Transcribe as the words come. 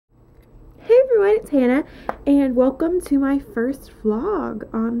everyone, it's Hannah, and welcome to my first vlog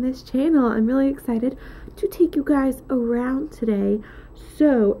on this channel. I'm really excited to take you guys around today.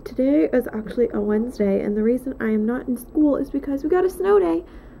 So, today is actually a Wednesday, and the reason I am not in school is because we got a snow day,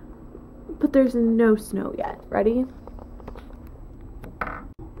 but there's no snow yet. Ready?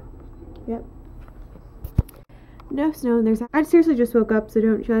 Yep. No snow, and I seriously just woke up, so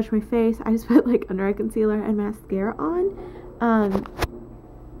don't judge my face. I just put like under eye concealer and mascara on.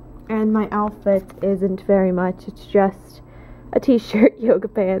 And my outfit isn't very much. It's just a t-shirt, yoga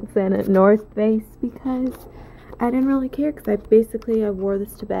pants, and a North Face because I didn't really care because I wore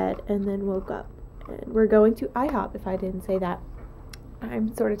this to bed and then woke up. And we're going to IHOP, if I didn't say that.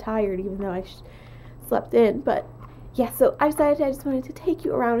 I'm sort of tired even though I slept in, but yeah, so I decided I just wanted to take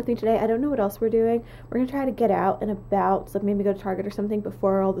you around with me today. I don't know what else we're doing. We're going to try to get out and about, so maybe go to Target or something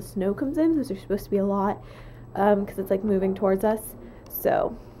before all the snow comes in, because there's supposed to be a lot, because it's like moving towards us.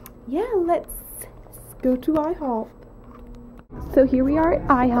 So yeah, let's go to IHOP. So here we are at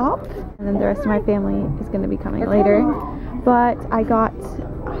IHOP, and then the rest of my family is going to be coming later. But I got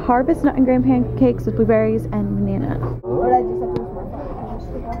Harvest Nut and Graham pancakes with blueberries and banana.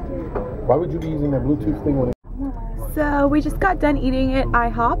 Why would you be using that Bluetooth thing when it... So we just got done eating at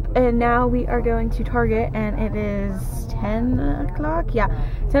IHOP, and now we are going to Target, and it is 10 o'clock? Yeah,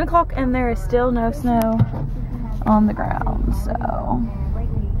 10 o'clock, and there is still no snow on the ground, so...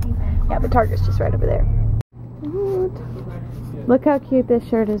 yeah, but Target's just right over there. Look how cute this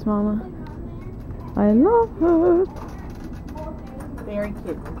shirt is, Mama. I love it. Very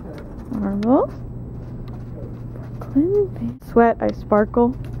cute. Marble. Sweat, I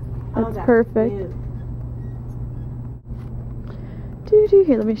sparkle. That's perfect.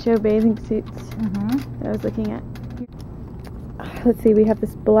 Here, let me show bathing suits that I was looking at. Let's see, we have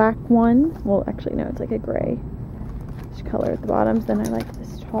this black one. Well, actually, no, it's like a gray color at the bottoms. Then I like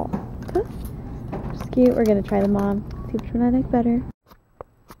this top. It's cute. We're gonna try them on. See which one I like better.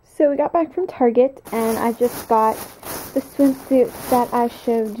 So we got back from Target, and I just got the swimsuit that I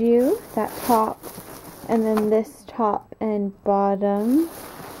showed you. That top, and then this top and bottom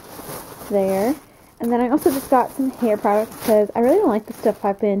there. And then I also just got some hair products because I really don't like the stuff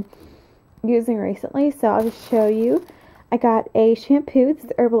I've been using recently. So I'll just show you. I got a shampoo. This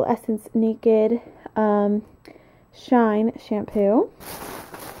is Herbal Essence Naked Shine shampoo.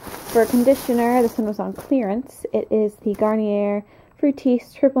 For a conditioner, this one was on clearance. It is the Garnier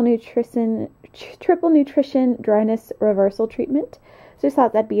Fructis Triple Nutrition Dryness Reversal Treatment. So I just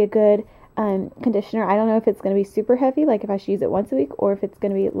thought that'd be a good conditioner. I don't know if it's going to be super heavy, like if I should use it once a week, or if it's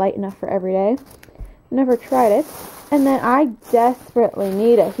going to be light enough for every day. Never tried it. And then I desperately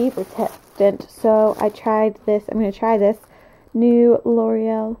need a heat protectant, so I tried this. I'm going to try this new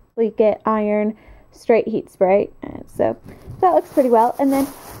L'Oreal Sleek Iron Straight Heat Spray. And so that looks pretty well. And then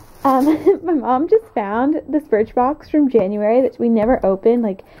my mom just found this Birchbox from January that we never opened.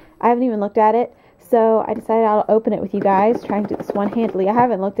 Like, I haven't even looked at it. So I decided I'll open it with you guys, trying to do this one-handedly. I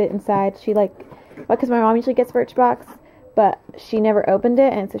haven't looked at it inside. Because my mom usually gets Birchbox, but she never opened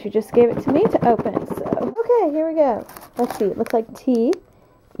it, and so she just gave it to me to open. So, okay, here we go. Let's see. It looks like tea.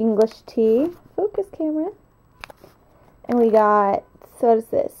 English tea. Focus, camera. And we got, so what is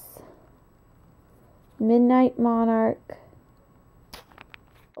this? Midnight Monarch.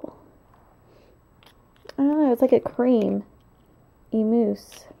 I don't know. It's like a cream.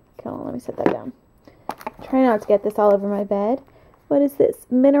 Mousse. Come on, let me set that down. Try not to get this all over my bed. What is this?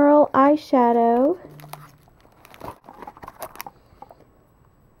 Mineral eyeshadow.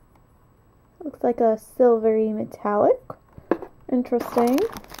 Looks like a silvery metallic. Interesting.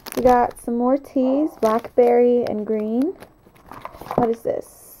 We got some more teas, blackberry and green. What is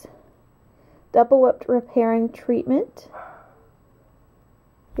this? Double Whipped Repairing Treatment.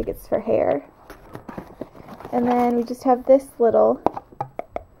 I think it's for hair. And then we just have this little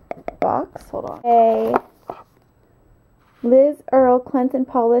box. Hold on. A Liz Earl Cleanse and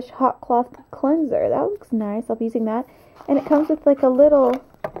Polish Hot Cloth Cleanser. That looks nice. I'll be using that. And it comes with like a little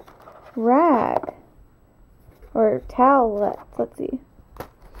rag or towel. Let's see.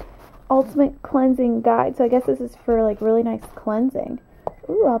 Ultimate Cleansing Guide. So I guess this is for like really nice cleansing.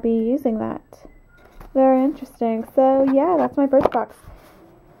 Ooh, I'll be using that. Very interesting. So yeah, that's my Birchbox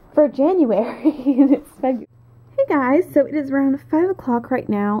for January. It's February. Hey guys, so it is around 5 o'clock right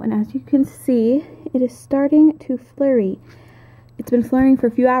now, and as you can see, it is starting to flurry. It's been flurrying for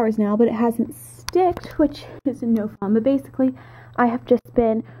a few hours now, but it hasn't sticked, which is no fun. But basically, I have just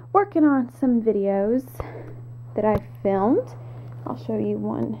been working on some videos that I filmed. I'll show you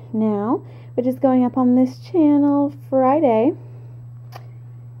one now, which is going up on this channel Friday.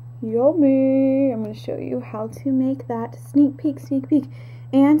 Yummy! I'm going to show you how to make that sneak peek.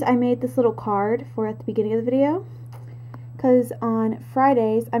 And I made this little card for at the beginning of the video, because on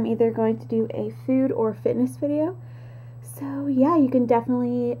Fridays I'm either going to do a food or fitness video. So yeah, you can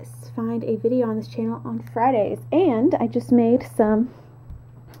definitely find a video on this channel on Fridays. And I just made some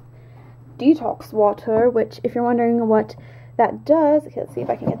detox water, which if you're wondering what that does, okay, let's see if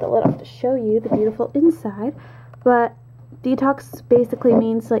I can get the lid off to show you the beautiful inside. But detox basically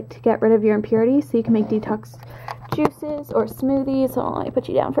means like to get rid of your impurities, so you can make detox juices or smoothies. So let me put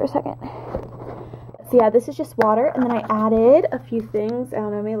you down for a second. So yeah, this is just water, and then I added a few things. I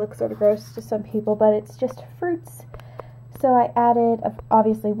don't know, it may look sort of gross to some people, but it's just fruits. So I added,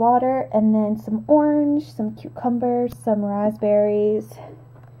 obviously, water, and then some orange, some cucumbers, some raspberries.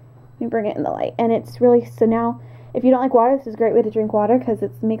 Let me bring it in the light. And it's really, so now, if you don't like water, this is a great way to drink water because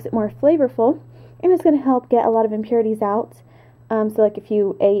it makes it more flavorful. And it's going to help get a lot of impurities out. So like if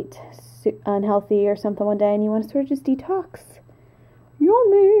you ate unhealthy or something one day and you want to sort of just detox.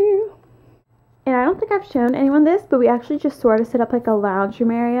 Yummy! And I don't think I've shown anyone this, but we actually just sort of set up like a lounge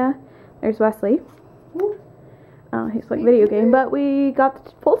room area. There's Wesley. He's like video game, but we got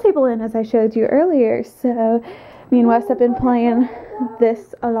the pool table in as I showed you earlier. So me and Wes have been playing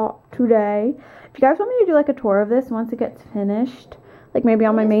this a lot today. If you guys want me to do like a tour of this once it gets finished, like maybe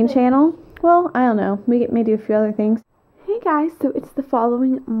on my main channel, well, I don't know, we may do a few other things. Hey guys, so it's the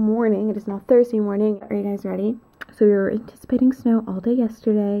following morning. It is now Thursday morning. Are you guys ready? So we were anticipating snow all day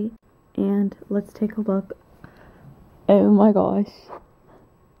yesterday, and let's take a look. Oh my gosh,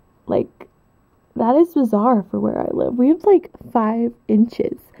 like, that is bizarre for where I live. We have like 5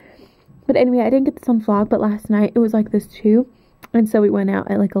 inches. But anyway, I didn't get this on vlog, but last night it was like this too. And so we went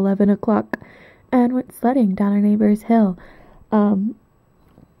out at like 11 o'clock and went sledding down our neighbor's hill.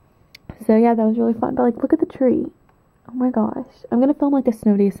 So yeah, that was really fun. But like, look at the tree. Oh my gosh. I'm going to film like a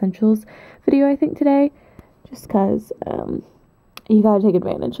Snow Day Essentials video, I think, today. Just because you got to take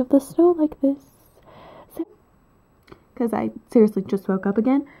advantage of the snow like this. Because I seriously just woke up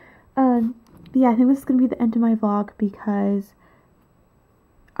again. Yeah, I think this is going to be the end of my vlog because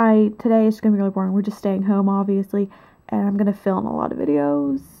today is going to be really boring. We're just staying home, obviously, and I'm going to film a lot of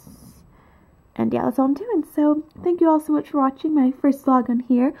videos. And yeah, that's all I'm doing. So, thank you all so much for watching my first vlog on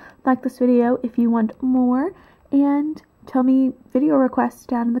here. Like this video if you want more, and tell me video requests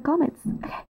down in the comments. Okay.